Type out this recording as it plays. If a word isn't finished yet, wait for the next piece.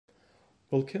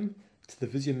Welcome to the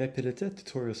VisioMapEditor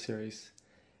tutorial series.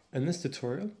 In this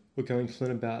tutorial, we're going to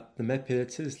learn about the map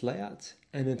editor's layout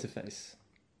and interface.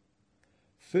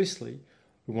 Firstly,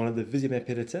 we wanted the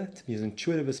VisioMapEditor to be as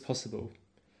intuitive as possible.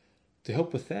 To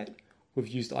help with that, we've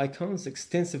used icons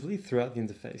extensively throughout the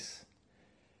interface.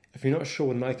 If you're not sure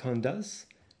what an icon does,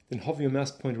 then hover your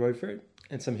mouse pointer over it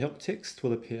and some help text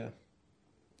will appear.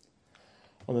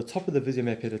 On the top of the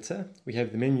VisioMapEditor, we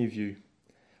have the menu view.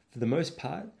 For the most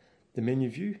part, the menu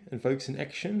view invokes an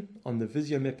action on the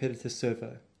VisioMapEditor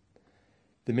server.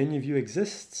 The menu view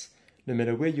exists no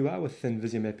matter where you are within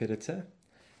VisioMapEditor.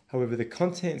 However, the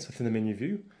contents within the menu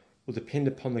view will depend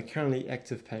upon the currently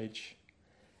active page.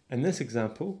 In this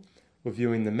example, we're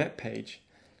viewing the map page,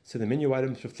 so the menu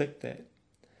items reflect that.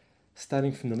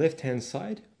 Starting from the left-hand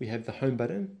side, we have the Home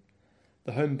button.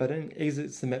 The Home button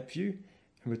exits the map view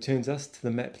and returns us to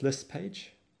the map list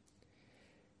page.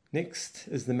 Next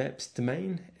is the map's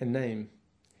domain and name.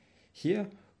 Here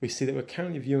we see that we're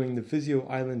currently viewing the Visio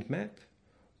Island map,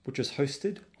 which is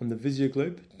hosted on the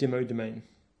Visioglobe demo domain.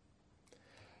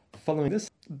 Following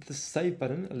this, the Save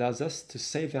button allows us to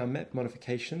save our map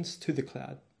modifications to the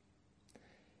cloud.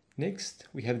 Next,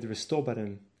 we have the Restore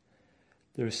button.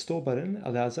 The Restore button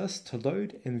allows us to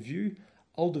load and view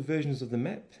older versions of the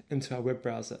map into our web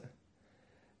browser.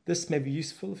 This may be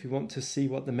useful if you want to see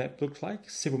what the map looked like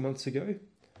several months ago,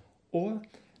 or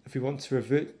if we want to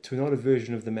revert to an older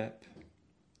version of the map.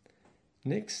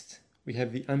 Next, we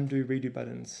have the Undo Redo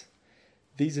buttons.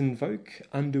 These invoke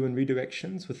undo and redo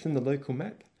actions within the local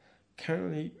map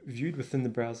currently viewed within the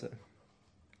browser.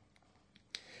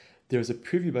 There is a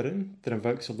Preview button that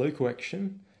invokes a local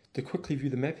action to quickly view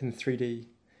the map in 3D.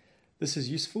 This is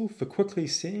useful for quickly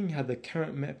seeing how the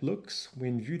current map looks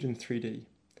when viewed in 3D.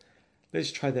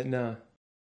 Let's try that now.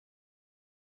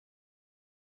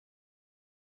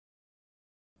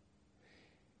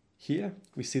 Here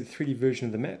we see the 3D version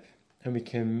of the map, and we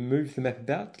can move the map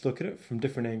about to look at it from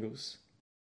different angles.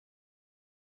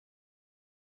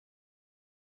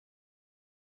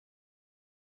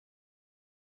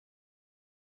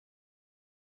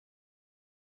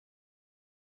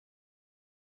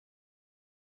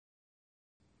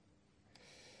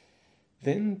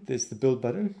 Then there's the Build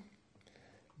button.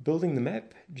 Building the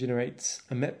map generates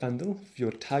a map bundle for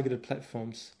your targeted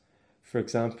platforms. For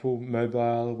example,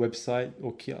 mobile, website,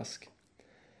 or kiosk.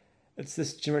 It's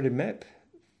this generated map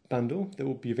bundle that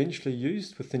will be eventually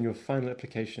used within your final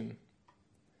application.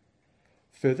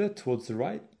 Further towards the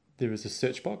right, there is a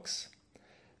search box.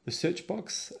 The search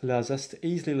box allows us to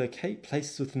easily locate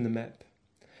places within the map.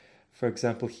 For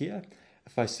example here,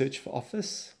 if I search for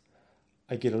office,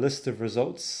 I get a list of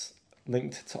results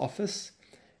linked to office,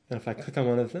 and if I click on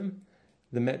one of them,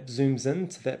 the map zooms in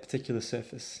to that particular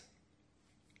surface.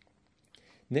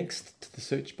 Next to the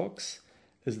search box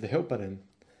is the Help button.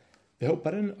 The Help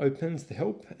button opens the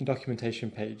Help and Documentation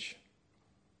page.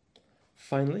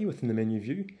 Finally, within the menu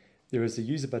view, there is the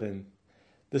User button.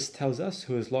 This tells us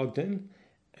who is logged in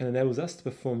and enables us to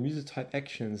perform user-type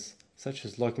actions, such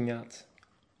as logging out.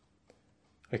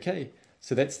 Okay,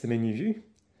 so that's the menu view.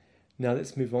 Now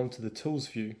let's move on to the Tools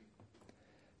view.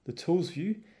 The Tools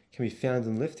view can be found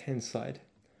on the left-hand side.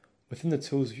 Within the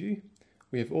Tools view,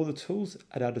 we have all the tools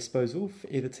at our disposal for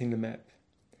editing the map.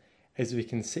 As we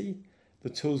can see, the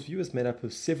Tools view is made up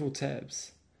of several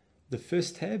tabs. The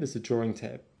first tab is the Drawing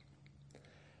tab.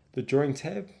 The Drawing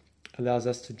tab allows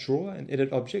us to draw and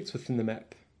edit objects within the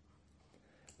map.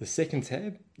 The second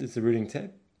tab is the Routing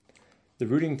tab. The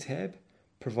Routing tab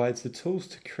provides the tools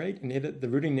to create and edit the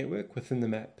routing network within the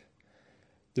map.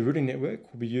 The routing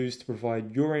network will be used to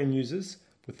provide your end users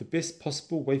with the best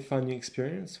possible wayfinding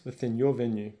experience within your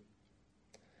venue.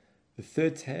 The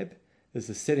third tab is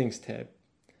the Settings tab.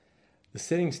 The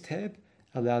Settings tab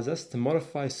allows us to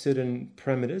modify certain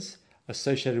parameters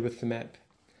associated with the map.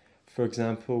 For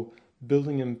example,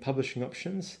 building and publishing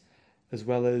options, as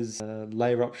well as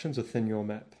layer options within your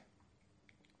map.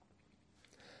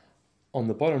 On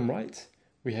the bottom right,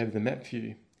 we have the Map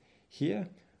view. Here,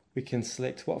 we can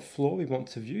select what floor we want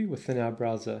to view within our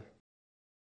browser.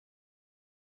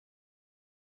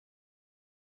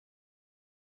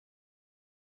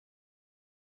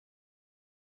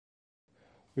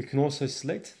 We can also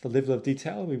select the level of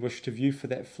detail we wish to view for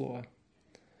that floor.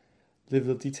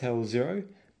 Level of detail 0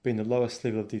 being the lowest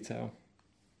level of detail.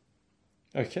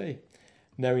 Okay,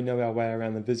 now we know our way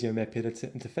around the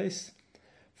VisioMapEditor interface.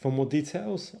 For more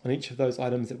details on each of those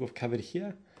items that we've covered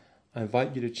here, I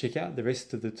invite you to check out the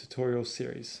rest of the tutorial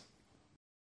series.